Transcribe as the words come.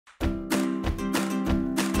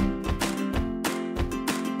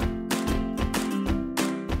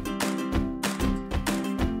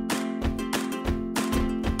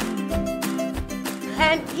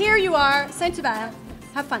And here you are, Saint-Hubert.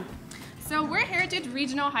 Have fun. So we're Heritage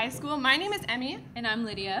Regional High School. My name is Emmy. And I'm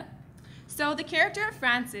Lydia. So the character of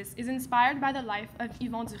Francis is inspired by the life of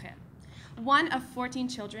Yvon Durel. One of 14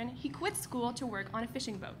 children, he quit school to work on a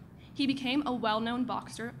fishing boat. He became a well-known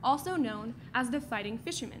boxer, also known as the Fighting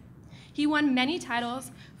Fisherman. He won many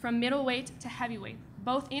titles from middleweight to heavyweight,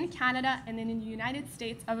 both in Canada and in the United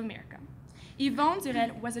States of America. Yvon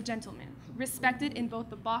Durel was a gentleman, respected in both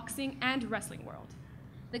the boxing and wrestling world.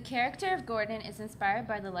 The character of Gordon is inspired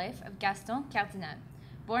by the life of Gaston Cardinal,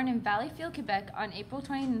 born in Valleyfield, Quebec on April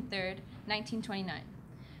 23, 1929.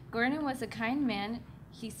 Gordon was a kind man.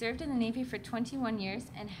 He served in the Navy for 21 years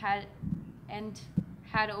and had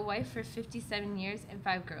a wife for 57 years and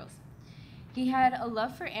 5 girls. He had a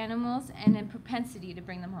love for animals and a propensity to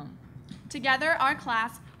bring them home. Together, our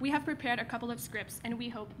class, we have prepared a couple of scripts, and we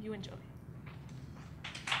hope you enjoy.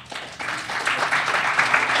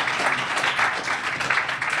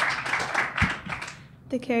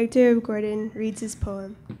 The character of Gordon reads his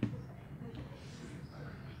poem.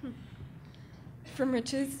 From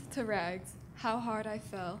riches to rags, how hard I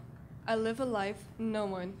fell. I live a life no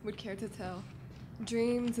one would care to tell.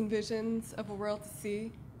 Dreams and visions of a world to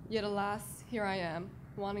see, yet alas, here I am,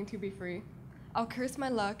 wanting to be free. I'll curse my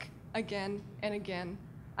luck again and again.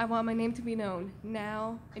 I want my name to be known,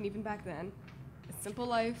 now and even back then. A simple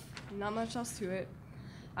life, not much else to it.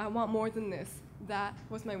 I want more than this, that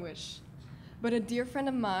was my wish. But a dear friend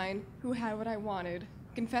of mine, who had what I wanted,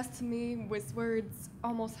 confessed to me with words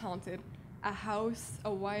almost haunted. A house,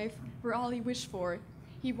 a wife, were all he wished for.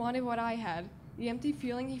 He wanted what I had, the empty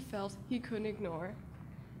feeling he felt he couldn't ignore.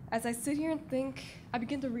 As I sit here and think, I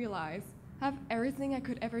begin to realize I have everything I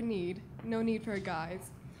could ever need, no need for a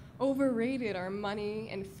guise. Overrated are money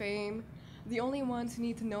and fame. The only ones who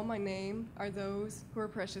need to know my name are those who are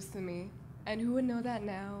precious to me, and who would know that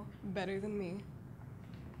now better than me.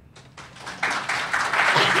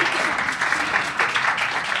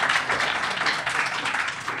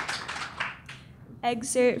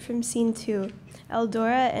 Excerpt from Scene 2,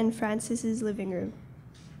 Eldora and Francis's living room.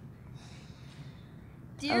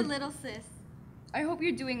 Dear little sis, I hope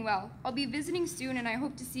you're doing well. I'll be visiting soon and I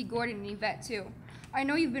hope to see Gordon and Yvette too. I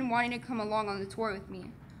know you've been wanting to come along on the tour with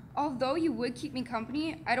me. Although you would keep me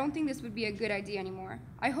company, I don't think this would be a good idea anymore.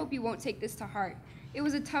 I hope you won't take this to heart. It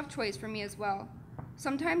was a tough choice for me as well.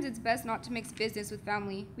 Sometimes it's best not to mix business with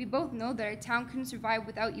family. We both know that our town couldn't survive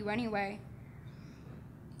without you anyway.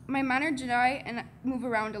 My manager and I move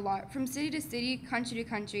around a lot, from city to city, country to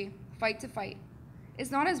country, fight to fight.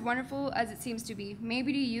 It's not as wonderful as it seems to be,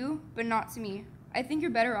 maybe to you, but not to me. I think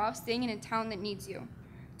you're better off staying in a town that needs you.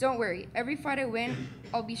 Don't worry, every fight I win,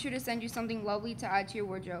 I'll be sure to send you something lovely to add to your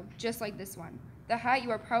wardrobe, just like this one. The hat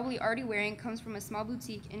you are probably already wearing comes from a small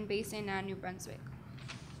boutique in Bay St. Anne, New Brunswick.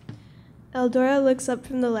 Eldora looks up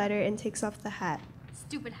from the letter and takes off the hat.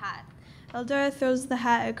 Stupid hat. Eldora throws the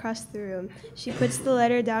hat across the room. She puts the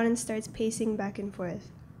letter down and starts pacing back and forth.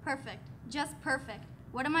 Perfect. Just perfect.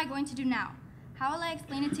 What am I going to do now? How will I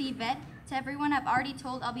explain it to Yvette, to everyone I've already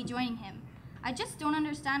told I'll be joining him? I just don't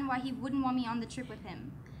understand why he wouldn't want me on the trip with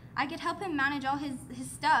him. I could help him manage all his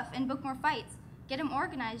stuff and book more fights. Get him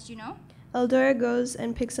organized, you know? Eldora goes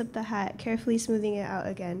and picks up the hat, carefully smoothing it out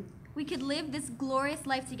again. We could live this glorious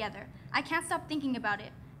life together. I can't stop thinking about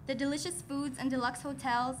it. The delicious foods and deluxe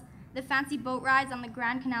hotels, the fancy boat rides on the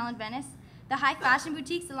Grand Canal in Venice, the high fashion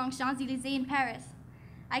boutiques along Champs-Élysées in Paris.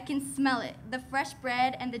 I can smell it, the fresh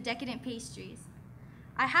bread and the decadent pastries.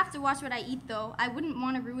 I have to watch what I eat though. I wouldn't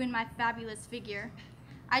want to ruin my fabulous figure.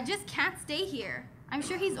 I just can't stay here. I'm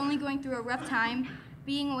sure he's only going through a rough time,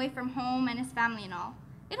 being away from home and his family and all.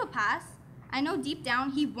 It'll pass. I know deep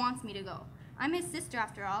down he wants me to go. I'm his sister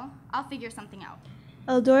after all. I'll figure something out.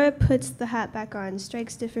 Eldora puts the hat back on,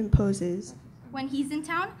 strikes different poses. When he's in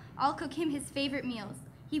town, I'll cook him his favorite meals.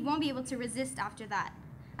 He won't be able to resist after that.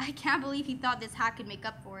 I can't believe he thought this hat could make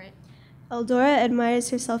up for it. Eldora admires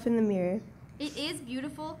herself in the mirror. It is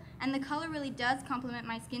beautiful, and the color really does complement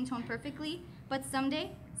my skin tone perfectly, but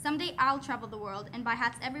someday I'll travel the world and buy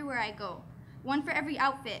hats everywhere I go. One for every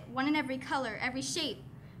outfit, one in every color, every shape.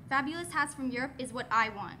 Fabulous hats from Europe is what I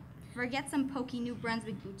want. Forget some pokey New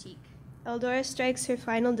Brunswick boutique. Eldora strikes her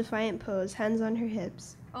final defiant pose, hands on her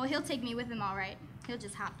hips. Oh, he'll take me with him all right. He'll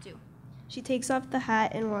just have to. She takes off the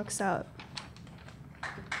hat and walks out.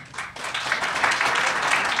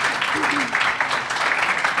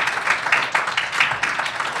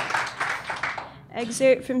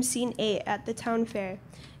 Excerpt from Scene 8 at the town fair.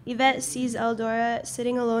 Yvette sees Eldora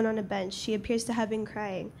sitting alone on a bench. She appears to have been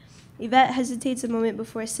crying. Yvette hesitates a moment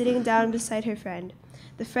before sitting down beside her friend.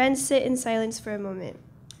 The friends sit in silence for a moment.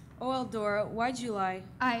 Oh, Eldora, why'd you lie?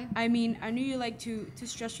 I mean, I knew you liked to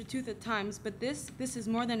stretch your tooth at times, but this is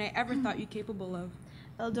more than I ever thought you capable of.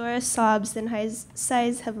 Eldora sobs, then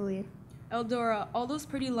sighs heavily. Eldora, all those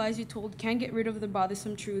pretty lies you told can't get rid of the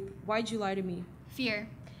bothersome truth. Why'd you lie to me? Fear.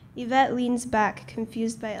 Yvette leans back,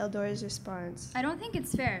 confused by Eldora's response. I don't think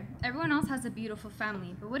it's fair. Everyone else has a beautiful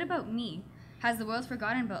family, but what about me? Has the world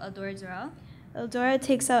forgotten about Eldora Durrell? Eldora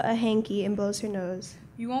takes out a hanky and blows her nose.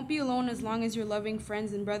 You won't be alone as long as your loving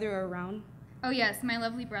friends and brother are around. Oh yes, my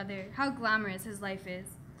lovely brother. How glamorous his life is.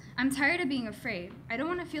 I'm tired of being afraid. I don't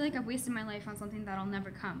want to feel like I've wasted my life on something that'll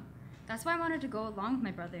never come. That's why I wanted to go along with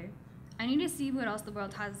my brother. I need to see what else the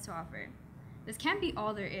world has to offer. This can't be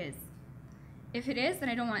all there is. If it is, then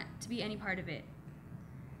I don't want to be any part of it.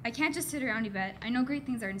 I can't just sit around, Yvette. I know great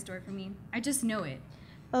things are in store for me. I just know it.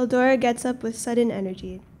 Eldora gets up with sudden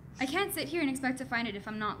energy. I can't sit here and expect to find it if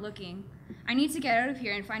I'm not looking. I need to get out of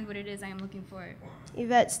here and find what it is I am looking for.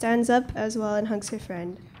 Yvette stands up as well and hugs her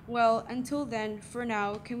friend. Well, until then, for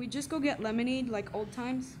now, can we just go get lemonade like old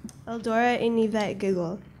times? Eldora and Yvette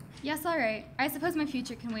giggle. Yes, all right. I suppose my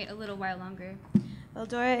future can wait a little while longer.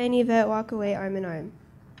 Eldora and Yvette walk away arm in arm.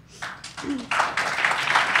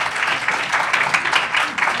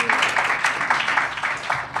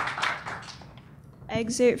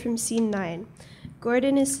 Excerpt from Scene 9.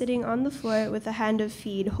 Gordon is sitting on the floor with a hand of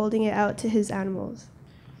feed, holding it out to his animals.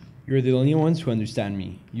 You're the only ones who understand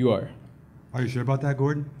me. You are. Are you sure about that,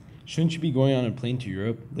 Gordon? Shouldn't you be going on a plane to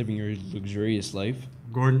Europe, living your luxurious life?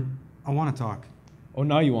 Gordon, I want to talk. Oh,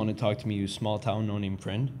 now you want to talk to me, you small-town no-name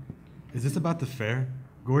friend? Is this about the fair?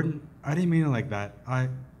 Gordon, I didn't mean it like that. I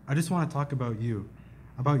just want to talk about you.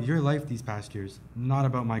 About your life these past years, not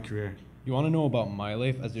about my career. You want to know about my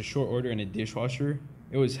life as a short order and a dishwasher?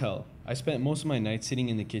 It was hell. I spent most of my nights sitting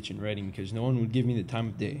in the kitchen writing because no one would give me the time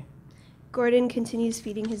of day. Gordon continues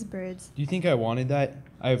feeding his birds. Do you think I wanted that?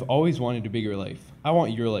 I've always wanted a bigger life. I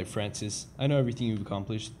want your life, Francis. I know everything you've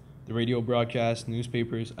accomplished. The radio broadcasts,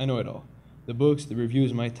 newspapers, I know it all. The books, the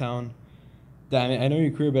reviews, my town. Damn it, I know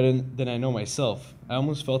your career better than I know myself. I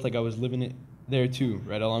almost felt like I was living it there too,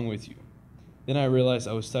 right along with you. Then I realized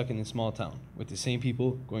I was stuck in a small town, with the same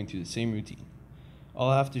people, going through the same routine. All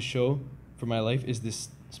I have to show for my life is this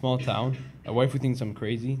small town, a wife who thinks I'm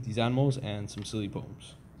crazy, these animals, and some silly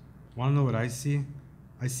poems. Want to know what I see?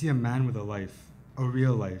 I see a man with a life, a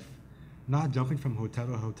real life, not jumping from hotel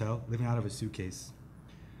to hotel, living out of a suitcase.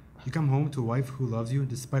 You come home to a wife who loves you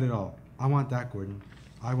despite it all. I want that, Gordon.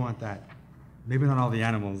 I want that. Maybe not all the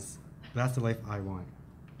animals, but that's the life I want.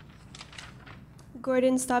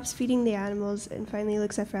 Gordon stops feeding the animals and finally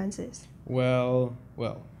looks at Francis. Well.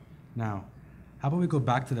 Now, how about we go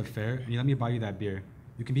back to the fair and you let me buy you that beer?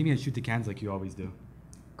 You can beat me and shoot the cans like you always do.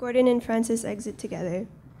 Gordon and Francis exit together.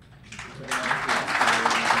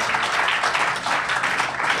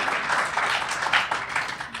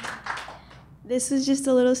 This was just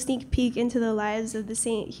a little sneak peek into the lives of the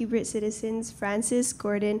St. Hubert citizens, Francis,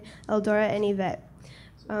 Gordon, Eldora, and Yvette.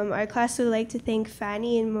 Our class would like to thank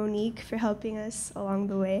Fanny and Monique for helping us along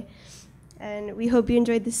the way. And we hope you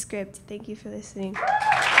enjoyed the script. Thank you for listening.